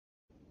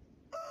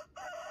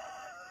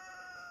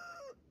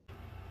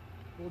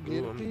We'll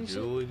get Ooh, a I'm piece of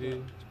Julie,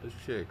 dude. This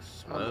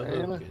chick's I'm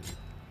Anna. smoking.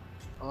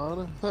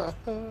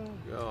 Anna.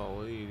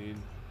 Golly, dude.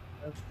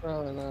 That's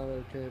probably not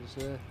okay to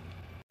say.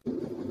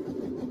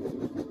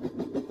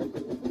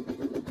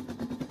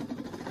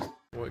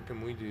 What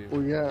can we do?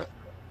 We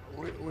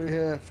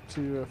have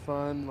to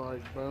find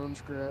like bone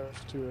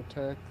scraps to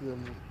attack the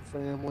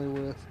family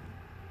with.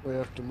 We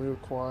have to move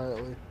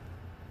quietly.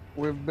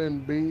 We've been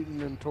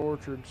beaten and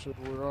tortured, so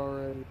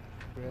we're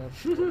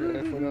if we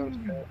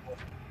don't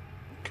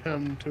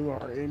come to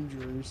our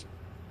injuries.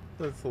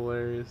 That's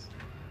hilarious.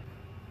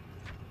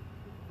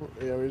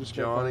 Yeah, we just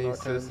gotta Johnny, find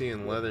all kinds Sissy,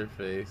 and of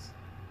Leatherface.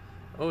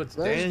 Oh, it's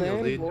That's Daniel,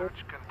 Danny, dude. boy.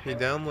 He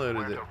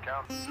downloaded it.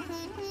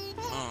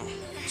 Oh,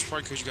 it's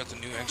probably because you got the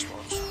new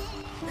Xbox.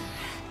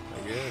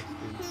 I guess,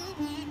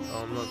 dude.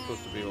 Oh, I'm not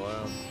supposed to be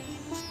loud.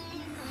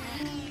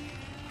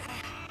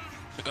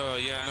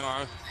 Yeah,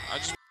 no,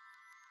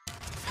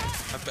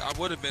 I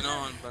would have been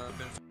on, but I've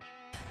been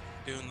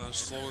doing those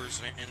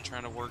floors and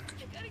trying to work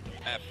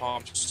at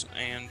Pops,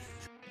 and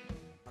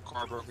my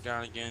car broke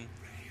down again.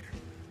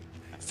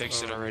 I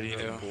fixed it already,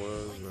 though.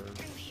 Blows, man.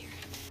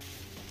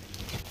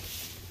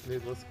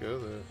 Dude, let's go,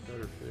 though.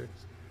 Better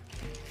fixed.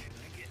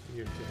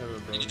 You have a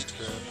bone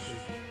scrap.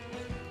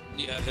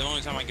 Yeah, the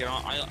only time I get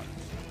on,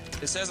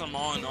 it says I'm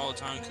on all the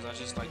time because I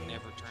just like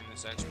never turn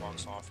this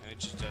Xbox off, and it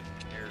just doesn't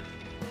care.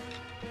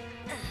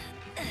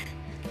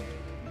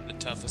 The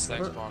toughest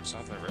Xbox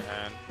I've ever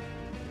had.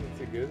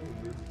 That's a good one,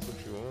 dude. That's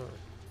what you want.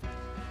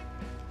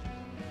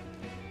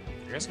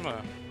 I guess I'm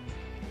gonna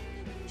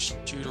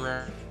shoot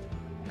around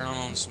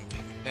on some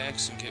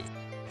pickaxe and get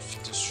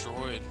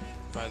destroyed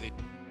by the.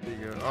 There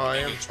you go. Oh, I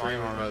am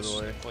streaming, by the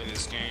way. Play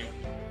this game.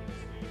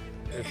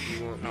 If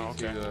you want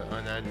me to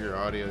unadd your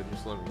audio,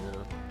 just let me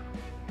know.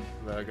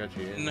 But I got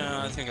you in. No,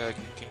 I think I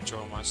can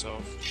control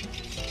myself.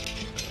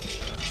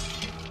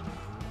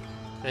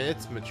 And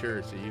it's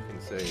mature, so you can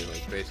say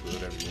like basically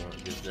whatever you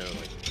want. Just no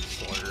like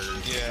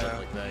slurs, stuff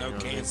like that. No you know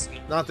cancel.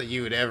 Not that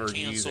you would ever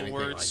use anything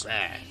words. like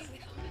that.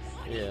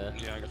 Yeah.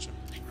 Yeah, I got you.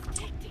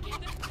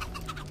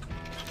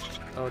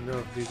 Oh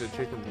no, dude, the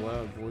chicken's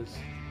loud, boys.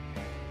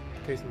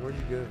 Kason, where'd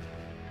you go?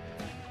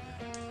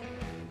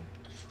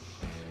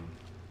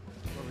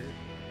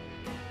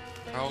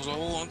 How's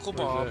old Uncle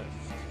Where's Bob? that?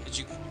 Did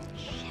you?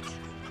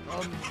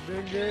 I'm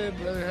doing good,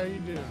 brother. How you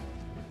doing?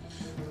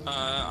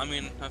 I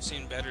mean, I've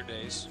seen better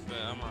days, but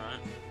I'm alright.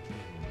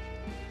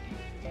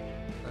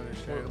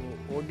 Understand.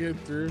 We'll get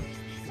through.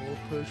 We'll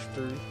push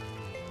through.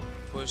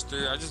 Push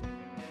through. I just.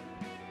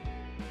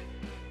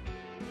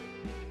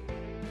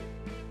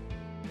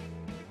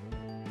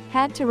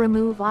 Had to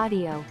remove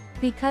audio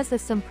because of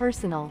some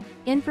personal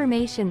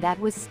information that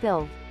was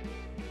spilled.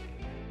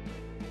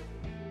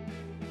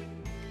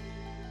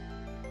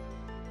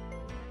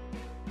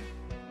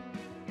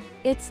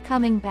 It's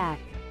coming back.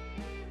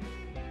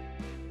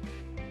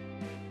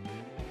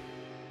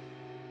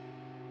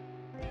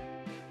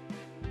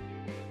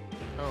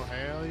 Oh,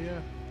 hell yeah.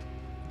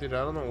 Dude, I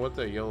don't know what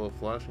that yellow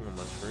flashing on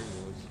my screen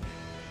was.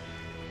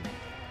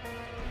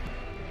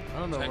 I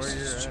don't know where you're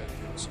Texas at.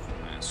 chickens,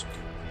 Massacre.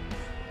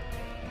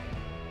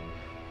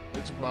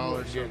 It's a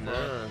baller so Getting far.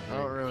 there, I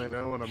don't really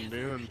know what I'm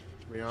doing,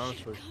 to be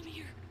honest with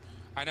you.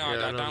 I know.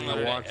 Yeah, I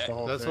downloaded watched the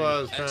whole That's thing. what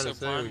I was trying to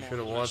say. We Exoprimal should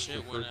have when watched the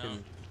that shit went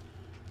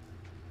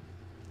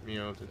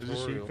freaking, Is this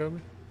you, tutorial. Kobe?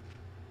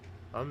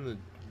 I'm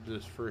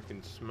this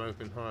freaking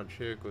smoking hot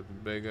chick with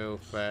big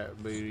old fat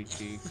booty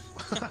cheeks.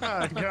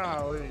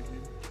 Golly, dude.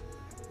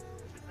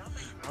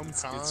 I'm Good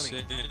Connie.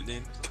 shit,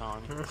 dude.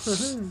 Connie.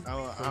 I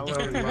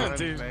love my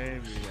Dude.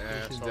 name, you You should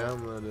asshole.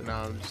 download it. No,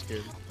 I'm just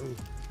kidding. Ooh.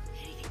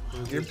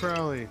 You're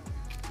probably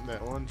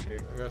that one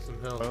chick. I got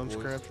some help, Bone boys.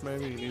 scraps,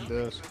 maybe? You need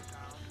those.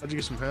 How'd you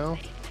get some help?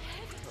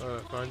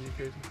 Find you,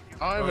 Casey?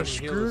 I have Oh, a you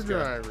can heal this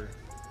guy. screwdriver.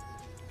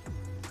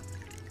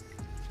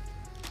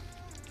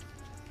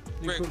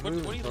 Rick, quit what are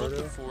moving, you Cardo.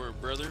 looking for,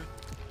 brother?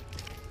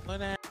 Let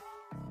that.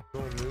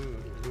 Don't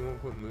move. You won't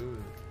quit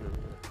moving.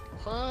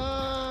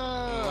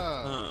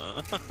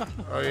 Ah!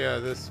 Oh yeah,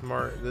 this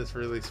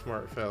really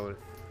smart fella.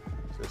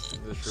 This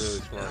really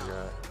smart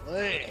guy.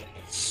 Hey.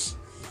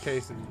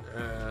 Casey,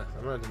 I'm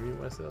about to mute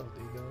myself,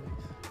 dude,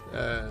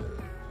 guys.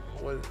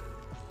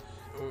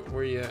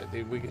 Where you at,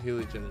 dude? We could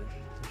heal each other.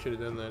 We should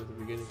have done that at the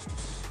beginning.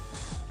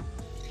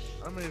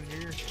 I'm in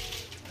here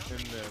in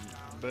the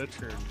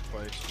butchering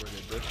place where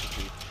they butcher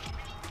people.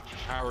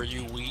 How are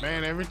you weak?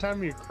 Man, every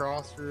time you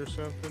crawl through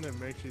something, it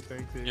makes you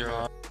think that you're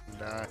You're gonna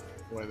die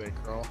the way they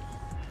crawl.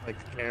 Like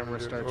the camera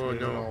starts Oh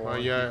moving all no! Oh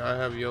wonky. yeah, I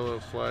have yellow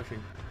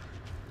flashing.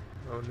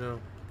 Oh no!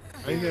 I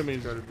think that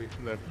means Gotta be.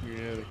 the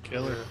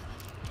killer. Yeah.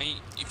 Hey,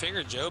 you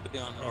figured Joe would be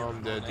on here. Oh,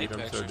 I'm dead, on dude. I'm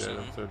Apex so or dead. I'm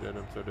something. so dead.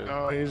 I'm so dead.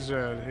 Oh, he's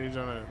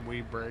on a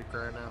wee break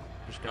right now.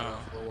 Just got Oh.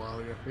 off a little while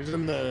ago. He's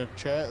in the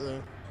chat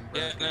though.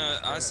 Yeah, no,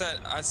 I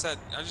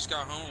just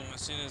got home as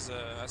soon as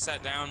I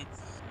sat down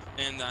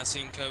and I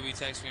seen Kobe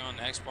text me on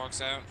the Xbox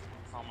app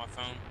on my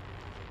phone.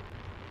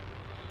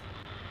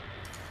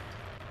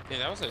 Yeah,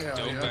 that was a Yeah,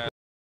 dope yeah. ass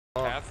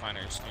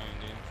Pathfinder skin,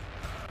 dude.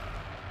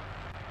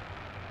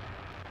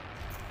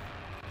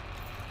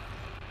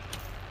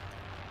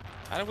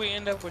 How did we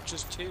end up with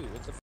just 2?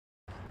 What the?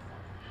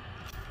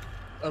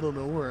 I don't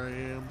know where I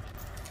am.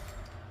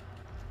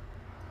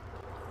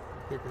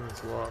 Picking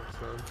this lock,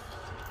 son.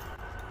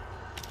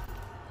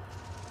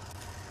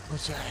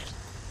 What's that?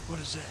 What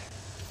is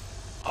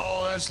that?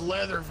 Oh, that's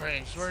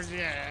Leatherface. Where's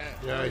he at?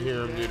 Yeah, I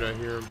hear him, dude. I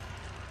hear him.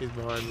 He's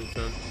behind me,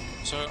 son.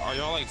 So are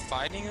y'all like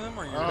fighting them,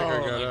 or you're I think I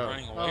got like out.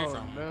 running away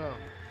from them? No.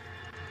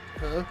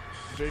 Huh?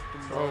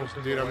 Victim Oh,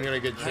 dude, I'm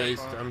gonna get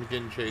chased. I'm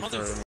getting chased right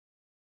now.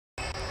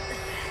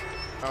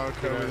 Oh,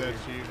 Kobe,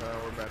 that's you.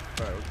 We're about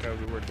to fight with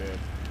Kobe. We're dead.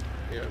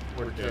 Yeah,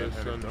 We're dead.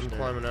 son. I'm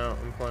climbing out.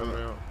 I'm climbing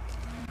out.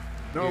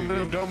 Don't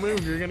move. Don't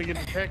move. You're gonna get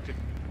detected.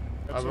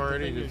 That's I've what the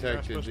already thing is. You're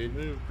not detected, supposed to dude.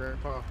 move,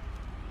 Grandpa.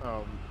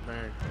 Oh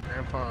man,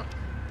 Grandpa.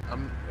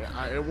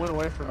 It went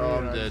away from me. Oh,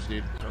 I'm dead,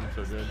 dude. I'm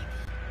so dead.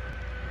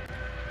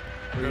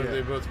 No,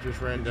 they both just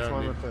ran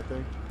down, dude. That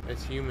thing?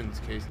 It's humans,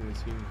 Casey.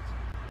 It's humans.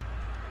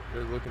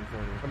 They're looking for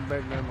me. I'm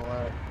back down the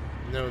ladder.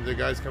 No, the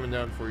guy's coming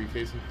down for you,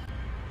 Casey.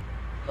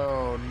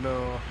 Oh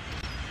no.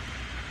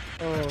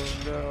 Oh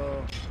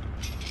no.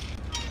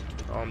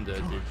 Oh, I'm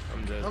dead, dude.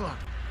 I'm dead. Come on.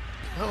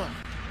 Come on.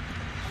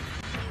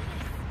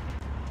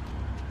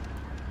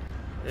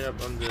 Yep,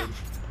 I'm dead.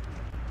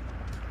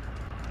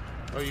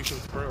 Oh, you can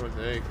sprint with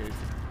the A, Casey.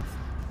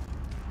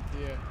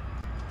 Yeah.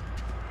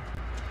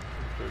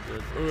 So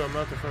good. Oh, I'm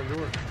out the front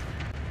door.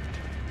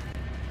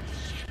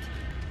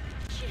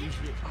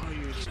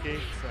 You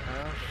escaped the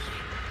house?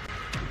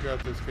 You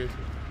got this, Casey.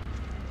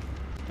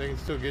 They can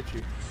still get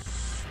you.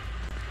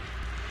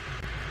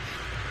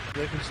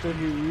 They can still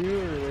get you,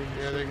 or they can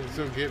Yeah, they can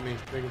still get me.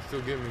 They can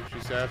still get me.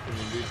 She's after me,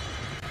 dude.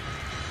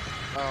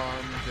 Oh,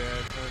 I'm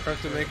dead. I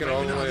have to make it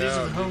all the way these out.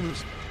 Are the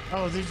homies.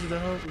 Oh, these are the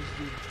homies,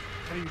 dude.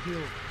 How do you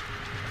heal?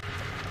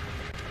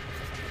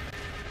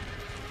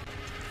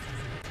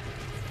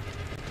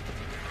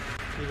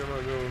 Dude, I'm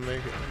not going to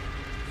make it.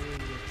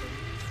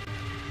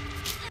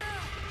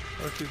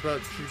 Oh, she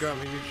got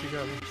me, dude. She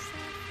got me.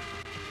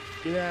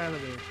 Get out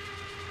of there.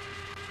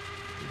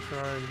 I'm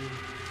trying, dude.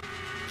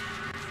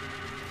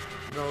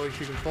 No, like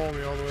she can follow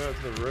me all the way out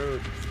to the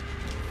road.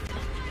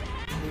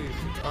 Please.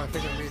 Oh, I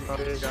think I made it. Oh,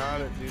 they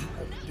got it, dude.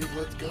 Dude,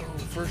 let's go.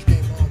 First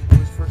game on,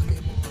 boys. First game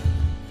on.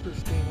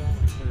 First game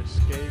on.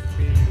 Escape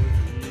me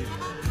with you.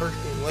 First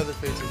game,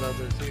 Leatherface is out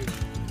there too.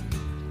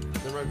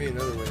 There might be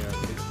another way out.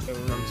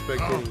 I'm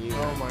spectating you.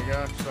 Oh my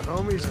gosh, the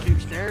homies keep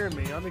scaring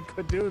me. I need to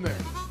quit doing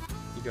that.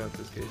 You got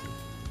this, Casey.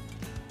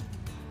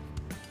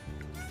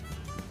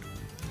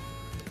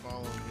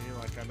 Follow me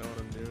like I know what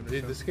I'm doing.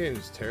 Dude, this game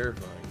is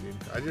terrifying,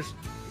 dude.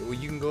 Well,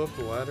 you can go up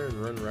the ladder and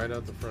run right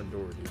out the front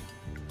door, dude.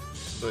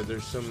 But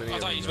there's so many. I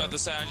of thought them you was now. about to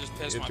say I just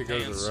pissed my You have to go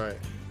to pants. the right.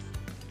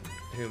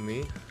 Who,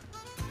 me?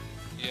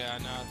 Yeah,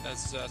 no,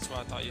 that's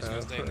why I thought you was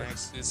gonna stay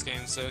next. This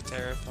game's so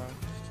terrifying.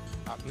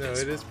 No,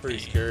 it is pretty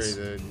scary,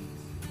 though.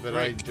 But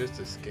I just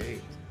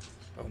escaped.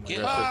 Oh my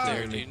Get gosh, up that's an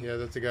there, enemy. dude. Yeah,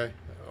 that's a guy.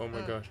 Oh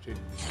my gosh, dude.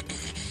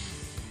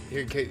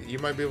 Here, you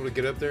might be able to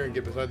get up there and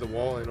get beside the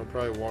wall, and he'll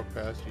probably walk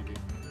past you, dude.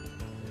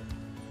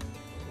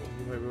 Oh,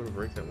 you might be able to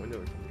break that window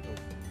or something. Oh,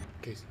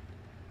 Casey,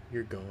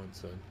 you're gone,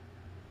 son.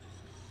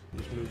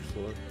 Just move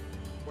slow.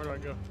 Where do I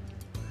go?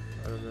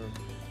 I don't know.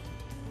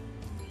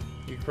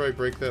 You can probably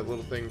break that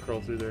little thing and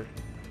crawl through there.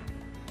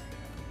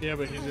 Yeah,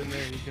 but he's in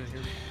there. He's gonna hear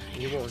me.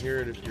 You won't hear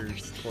it if you're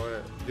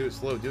quiet. Do it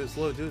slow. Do it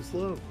slow. Do it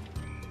slow.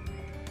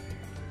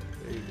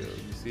 There you go.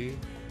 You see?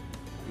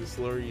 The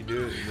slower you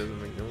do it, it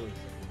doesn't make noise.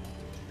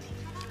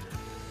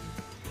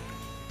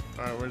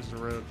 Alright, where's the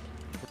road?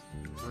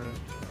 I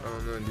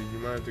don't know, dude. You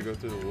might have to go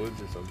through the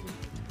woods or something.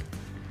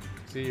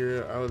 See,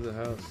 you're out of the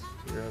house.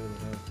 You're out of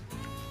the house.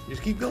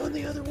 Just keep going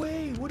the other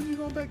way. What are you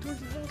going back towards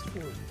the house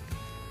for?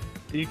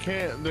 You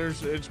can't.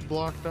 It's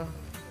blocked off.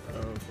 Oh,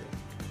 okay.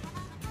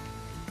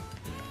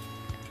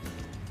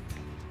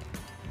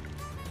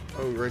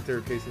 Oh, right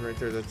there, Casey, right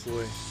there. That's the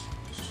way.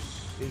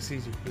 He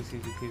sees you. He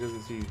sees you. He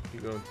doesn't see you.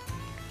 Keep going.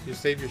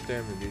 Just save your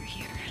stamina, dude.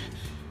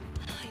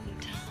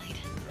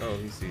 Oh,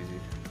 he sees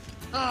you.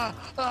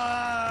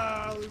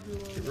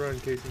 Keep running,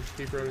 Casey.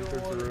 Keep running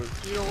towards the road.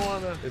 You don't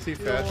wanna. Is he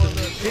faster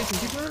than you?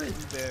 Casey, keep running.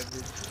 He's dead,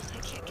 dude.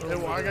 Hey,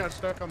 well, I got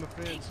stuck on the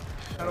fence.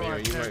 How do Oh, I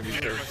yeah, you might be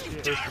attack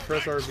first.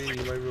 Press RB. You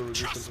might be able to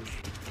do something.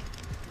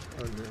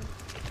 Oh, no.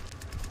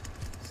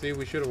 See,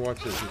 we should have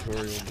watched the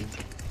tutorial, dude.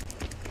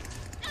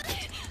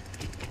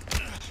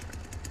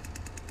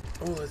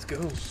 Oh, let's go.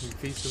 We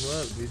pieced him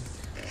up, dude.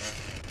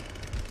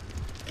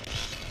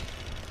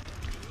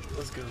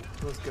 Let's go.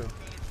 Let's go.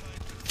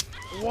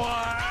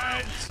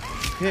 What?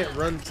 You can't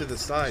run to the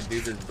side,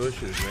 dude. There's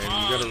bushes, man.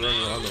 You gotta run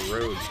on the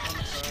road.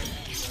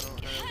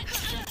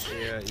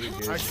 Yeah, you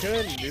did. I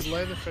couldn't, dude.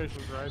 Leatherface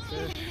was right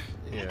there.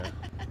 Yeah.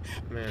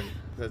 Man,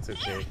 that's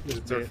okay.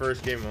 It's our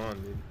first game on,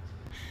 dude.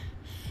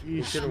 You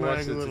We should have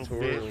watched smug the little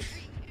tutorials. bitch.